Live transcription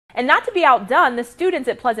And not to be outdone, the students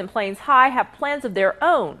at Pleasant Plains High have plans of their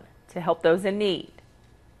own to help those in need.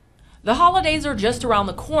 The holidays are just around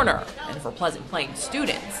the corner, and for Pleasant Plains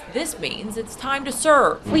students, this means it's time to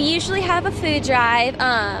serve. We usually have a food drive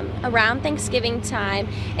around Thanksgiving time,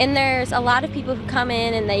 and there's a lot of people who come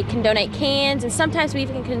in and they can donate cans, and sometimes we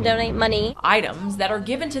even can donate money. Items that are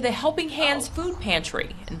given to the Helping Hands food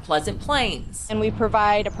pantry in Pleasant Plains. And we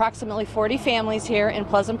provide approximately 40 families here in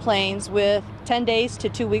Pleasant Plains with 10 days to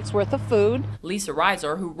 2 weeks worth of food. Lisa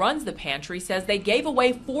Reiser, who runs the pantry, says they gave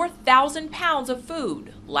away 4,000 pounds of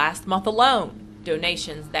food last month alone.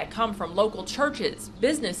 Donations that come from local churches,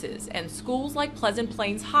 businesses, and schools like Pleasant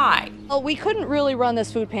Plains High. Well, we couldn't really run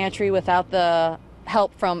this food pantry without the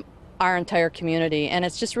help from our entire community, and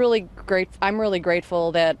it's just really great. I'm really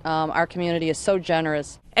grateful that our community is so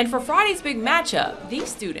generous. And for Friday's big matchup, these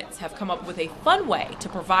students have come up with a fun way to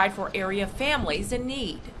provide for area families in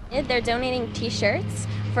need. They're donating t-shirts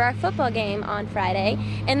for our football game on Friday,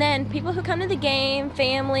 and then people who come to the game,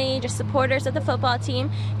 family, just supporters of the football team,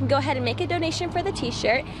 can go ahead and make a donation for the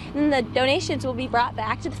t-shirt, and the donations will be brought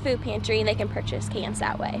back to the food pantry and they can purchase cans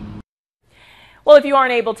that way. Well, if you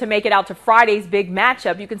aren't able to make it out to Friday's big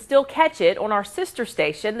matchup, you can still catch it on our sister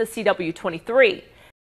station, the CW23.